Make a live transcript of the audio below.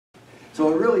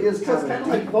So it really is So kind it's of kind of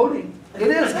a like voting. It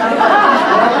is kind of,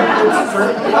 well, it's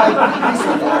certainly like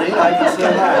peaceful voting, I can say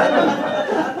that.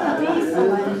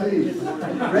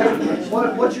 Ray,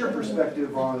 what's your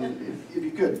perspective on, if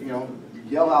you could,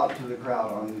 yell out to the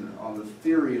crowd on the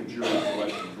theory of jury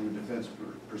selection from a defense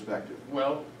perspective?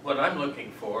 Well, what I'm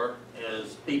looking for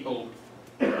is people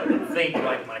that think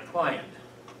like my client.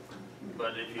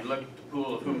 But if you look at the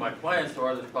pool of who my clients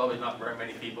are, there's probably not very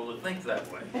many people that think that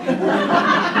way.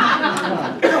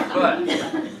 But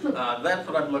that's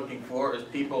what I'm looking for, is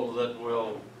people that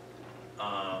will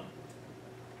have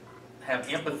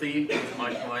empathy with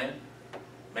my client,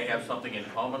 may have something in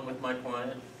common with my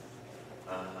client.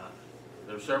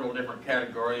 There's several different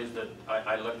categories that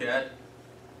I look at.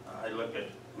 I look at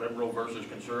liberal versus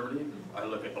conservative. I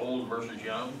look at old versus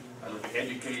young. I look at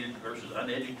educated versus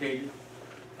uneducated.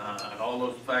 And all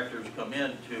those factors come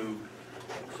into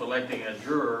selecting a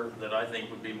juror that I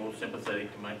think would be most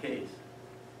sympathetic to my case.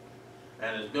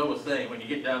 And as Bill was saying, when you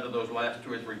get down to those last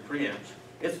 2 or 3 preempts,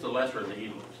 it's the lesser of the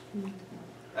evils.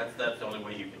 That's the only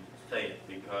way you can say it,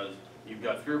 because you've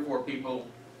got 3 or 4 people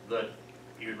that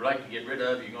you'd like to get rid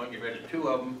of. You're going to get rid of 2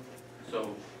 of them,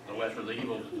 so the lesser of the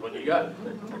evils is what you got.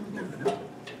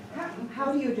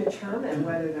 How do you determine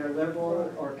whether they're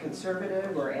liberal or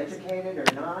conservative or educated or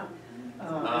not?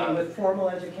 I mean, with formal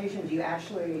education, do you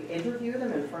actually interview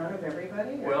them in front of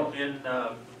everybody? Or? Well, in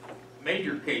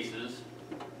major cases,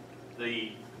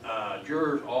 the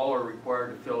jurors all are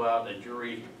required to fill out a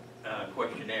jury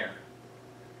questionnaire,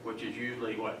 which is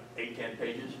usually, what, 8-10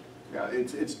 pages? Yeah,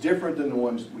 it's different than the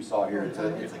ones we saw here. It's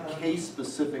a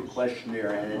case-specific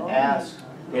questionnaire, and it asks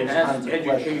those kinds of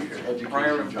questions. Education,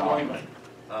 prior employment.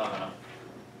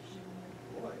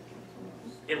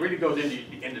 It really goes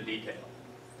into detail.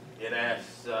 It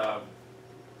asks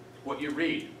what you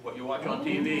read, what you watch on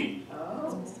TV,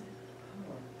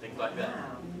 things like that.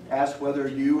 Ask whether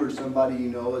you or somebody you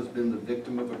know has been the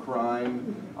victim of a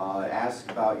crime.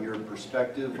 Ask about your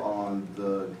perspective on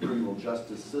the criminal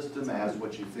justice system. Ask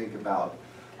what you think about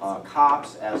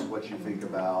cops. Ask what you think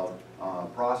about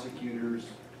prosecutors.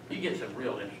 You get some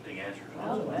real interesting answers.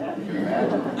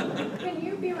 Can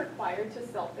you be required to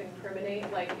self-incriminate?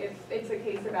 Like, if it's a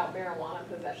case about marijuana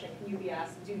possession, can you be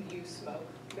asked, do you smoke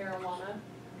marijuana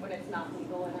when it's not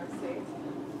legal in our state?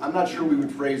 I'm not sure we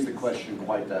would phrase the question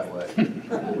quite that way.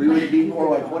 We would be more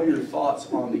like, what are your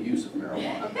thoughts on the use of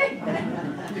marijuana?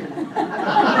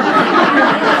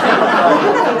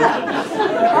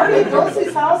 Artie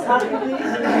Dosey's house, how do you leave?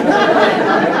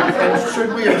 And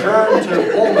should we adjourn to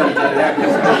Pullman to have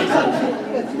this?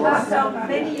 So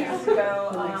many years ago,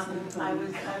 I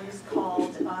was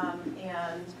called,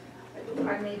 and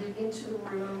I made it into the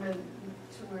room and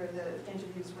to where the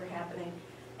interviews were happening,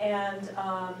 and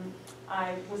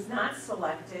I was not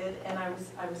selected, and I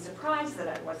was surprised that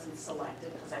I wasn't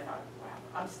selected, because I thought,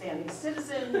 wow, upstanding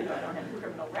citizen, I don't have a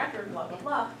criminal record, blah, blah,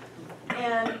 blah.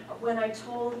 And when I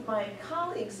told my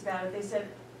colleagues about it, they said,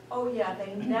 oh yeah,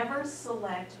 they never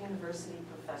select university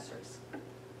professors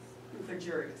for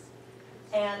juries.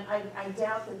 And I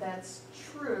doubt that that's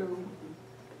true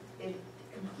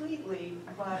completely,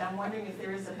 but I'm wondering if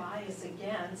there is a bias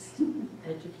against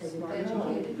Educated.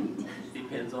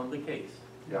 Depends on the case.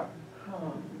 Yeah.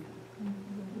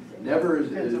 Never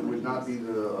would not be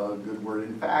the good word.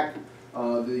 In fact,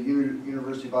 the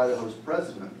University of Idaho's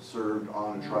president served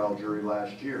on a trial jury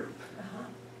last year.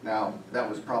 Now, that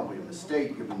was probably a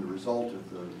mistake given the result of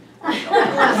the...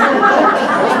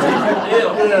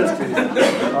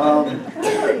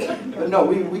 But no,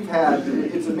 we've had,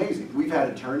 it's amazing, we've had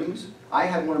attorneys. I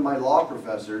had one of my law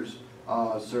professors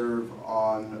serve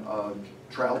on a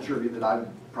trial jury that I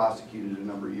prosecuted a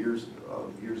number of years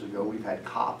ago. We've had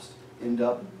cops end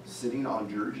up sitting on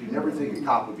juries. You'd never think a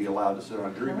cop would be allowed to sit on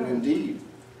a jury, but indeed.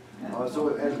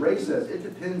 So as Ray says, it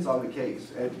depends on the case.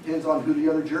 It depends on who the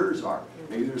other jurors are.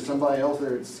 Maybe there's somebody else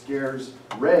there that scares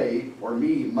Ray or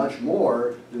me much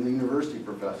more than the university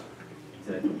professor.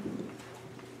 Exactly.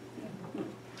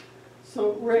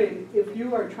 So Ray, if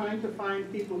you are trying to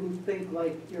find people who think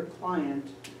like your client,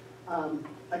 I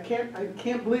can't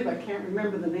believe I can't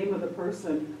remember the name of the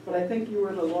person, but I think you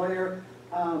were the lawyer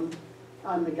on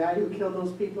the guy who killed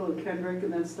those people in Kendrick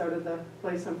and then started the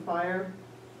place on fire.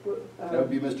 That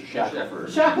would be Mr. Shackelford.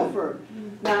 Shackelford.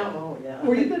 Now, Oh, yeah.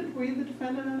 were you the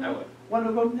defendant on that? I would. One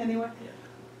of them, anyway? Yeah.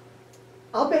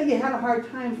 I'll bet you had a hard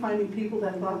time finding people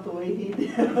that thought the way he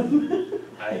did.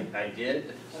 I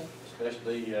did,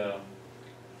 especially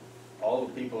all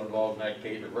the people involved in that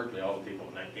case, or virtually all the people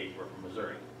in that case, were from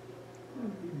Missouri,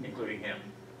 including him.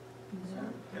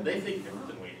 And they think different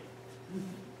than we do.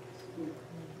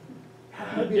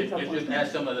 That'd be a tough Just one.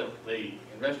 ask some of the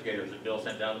investigators that Bill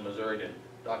sent down to Missouri to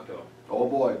talk to them. Oh,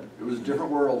 boy, it was a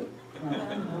different world.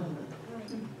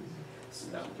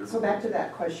 So back to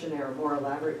that questionnaire, a more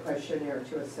elaborate questionnaire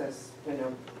to assess,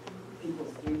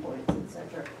 people's viewpoints, et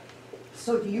cetera.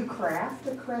 So do you craft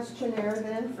a questionnaire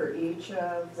then for each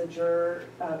of the juror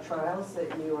trials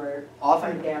that you are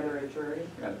trying to gather a jury?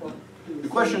 Yeah. The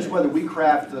question is whether we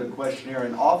craft the questionnaire,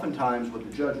 and oftentimes what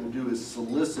the judge will do is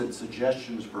solicit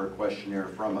suggestions for a questionnaire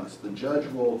from us. The judge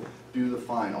will do the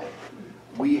final.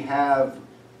 We have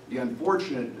the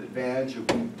unfortunate advantage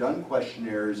of we've done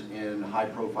questionnaires in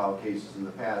high-profile cases in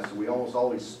the past, so we almost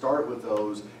always start with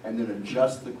those and then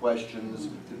adjust the questions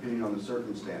depending on the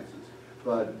circumstances.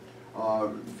 But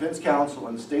defense counsel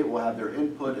and the state will have their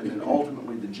input, and then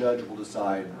ultimately the judge will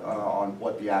decide on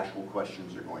what the actual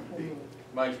questions are going to be.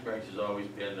 My experience has always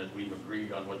been that we've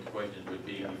agreed on what the questions would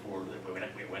be before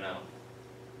we went out.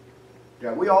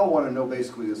 Yeah, we all want to know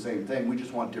basically the same thing, we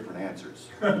just want different answers.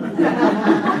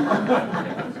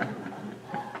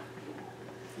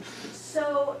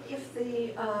 So if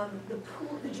the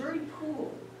pool, the jury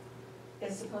pool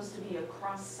is supposed to be a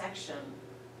cross-section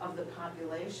of the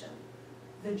population,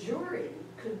 the jury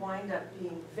could wind up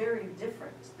being very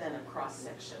different than a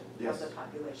cross-section of Yes. the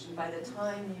population by the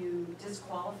time you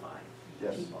disqualify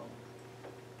Yes, people.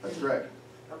 that's correct.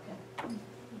 Okay.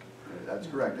 That's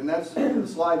correct, and that's the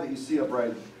slide that you see up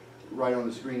right on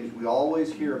the screen. Is we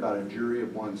always hear about a jury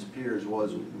of one's peers. Well,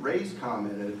 as Ray's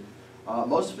commented,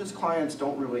 most of his clients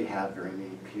don't really have very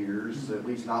many peers, at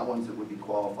least not ones that would be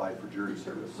qualified for jury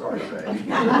service. Sorry, Ray.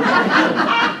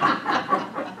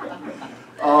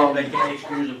 They can't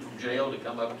excuse them from jail to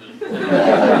come up to.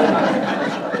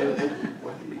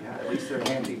 At least they're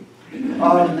handy.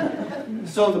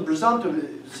 So the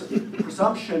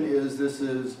presumption is this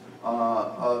is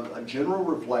a general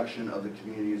reflection of the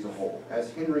community as a whole,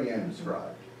 as Henry Ann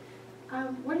described.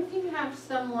 What if you have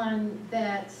someone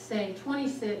that's, say,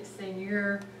 26 and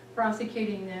you're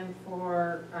prosecuting them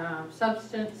for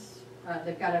substance,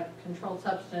 they've got a controlled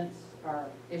substance or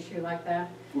issue like that?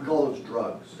 We call those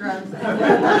drugs. Drugs.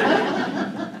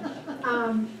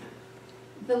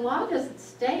 The law doesn't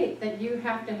state that you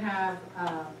have to have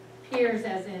peers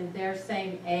as in their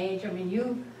same age. I mean,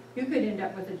 you could end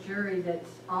up with a jury that's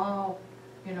all,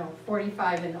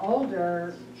 45 and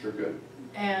older, Sure could.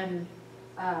 and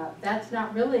that's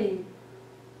not really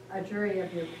a jury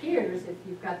of your peers if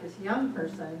you've got this young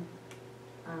person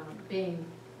being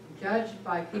judged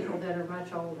by people that are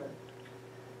much older.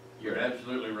 You're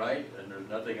absolutely right, and there's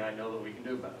nothing I know that we can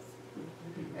do about it.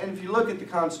 And if you look at the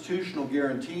constitutional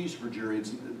guarantees for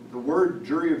juries, the word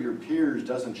jury of your peers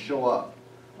doesn't show up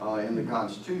in the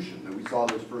Constitution. We saw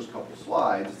those first couple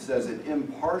slides. It says an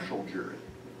impartial jury.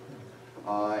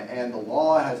 And the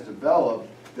law has developed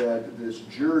that this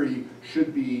jury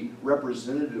should be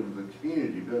representative of the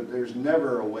community, but there's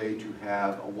never a way to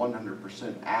have a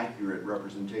 100% accurate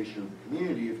representation of the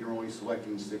community if you're only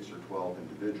selecting 6 or 12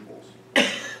 individuals.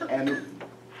 And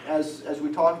as we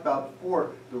talked about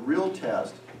before, the real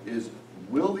test is,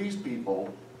 will these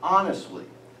people honestly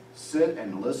sit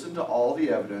and listen to all the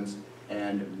evidence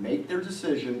and make their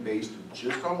decision based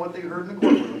just on what they heard in the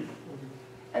courtroom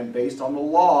and based on the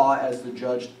law as the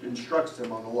judge instructs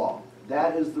them on the law?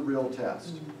 That is the real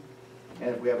test.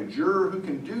 And if we have a juror who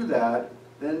can do that,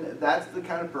 then that's the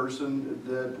kind of person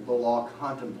that the law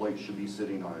contemplates should be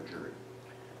sitting on a jury.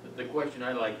 The question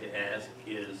I'd like to ask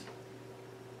is,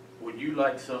 would you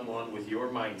like someone with your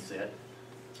mindset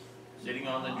sitting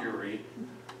on the jury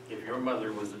if your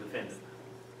mother was a defendant?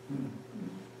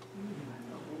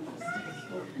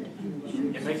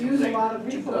 It makes me Confuse a think. lot of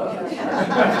people.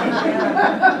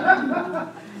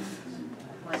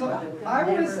 So I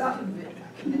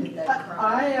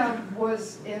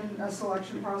was in a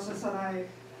selection process, and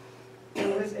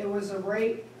it was a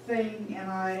rape thing,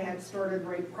 and I had started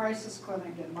rape crisis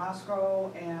clinic in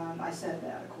Moscow, and I said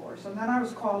that, of course. And then I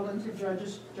was called into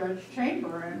judge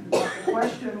chamber, and the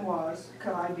question was,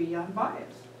 could I be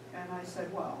unbiased? And I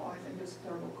said, well, I think it's a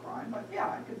terrible crime, but yeah,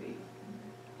 I could be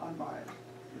unbiased.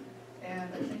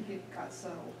 And I think it got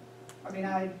settled. I mean,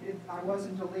 I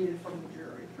wasn't deleted from the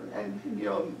jury. And,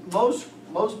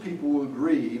 most people will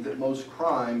agree that most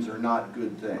crimes are not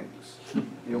good things.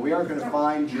 We aren't going to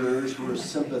find jurors who are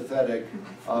sympathetic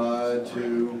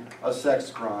to a sex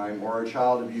crime or a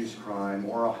child abuse crime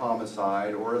or a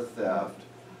homicide or a theft.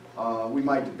 We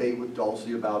might debate with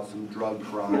Dulcie about some drug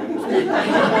crimes.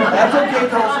 That's okay,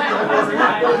 Dulcie, don't worry.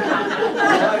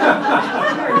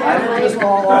 I didn't just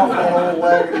fall off that old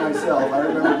wagon myself. I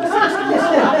remember the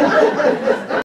 60s.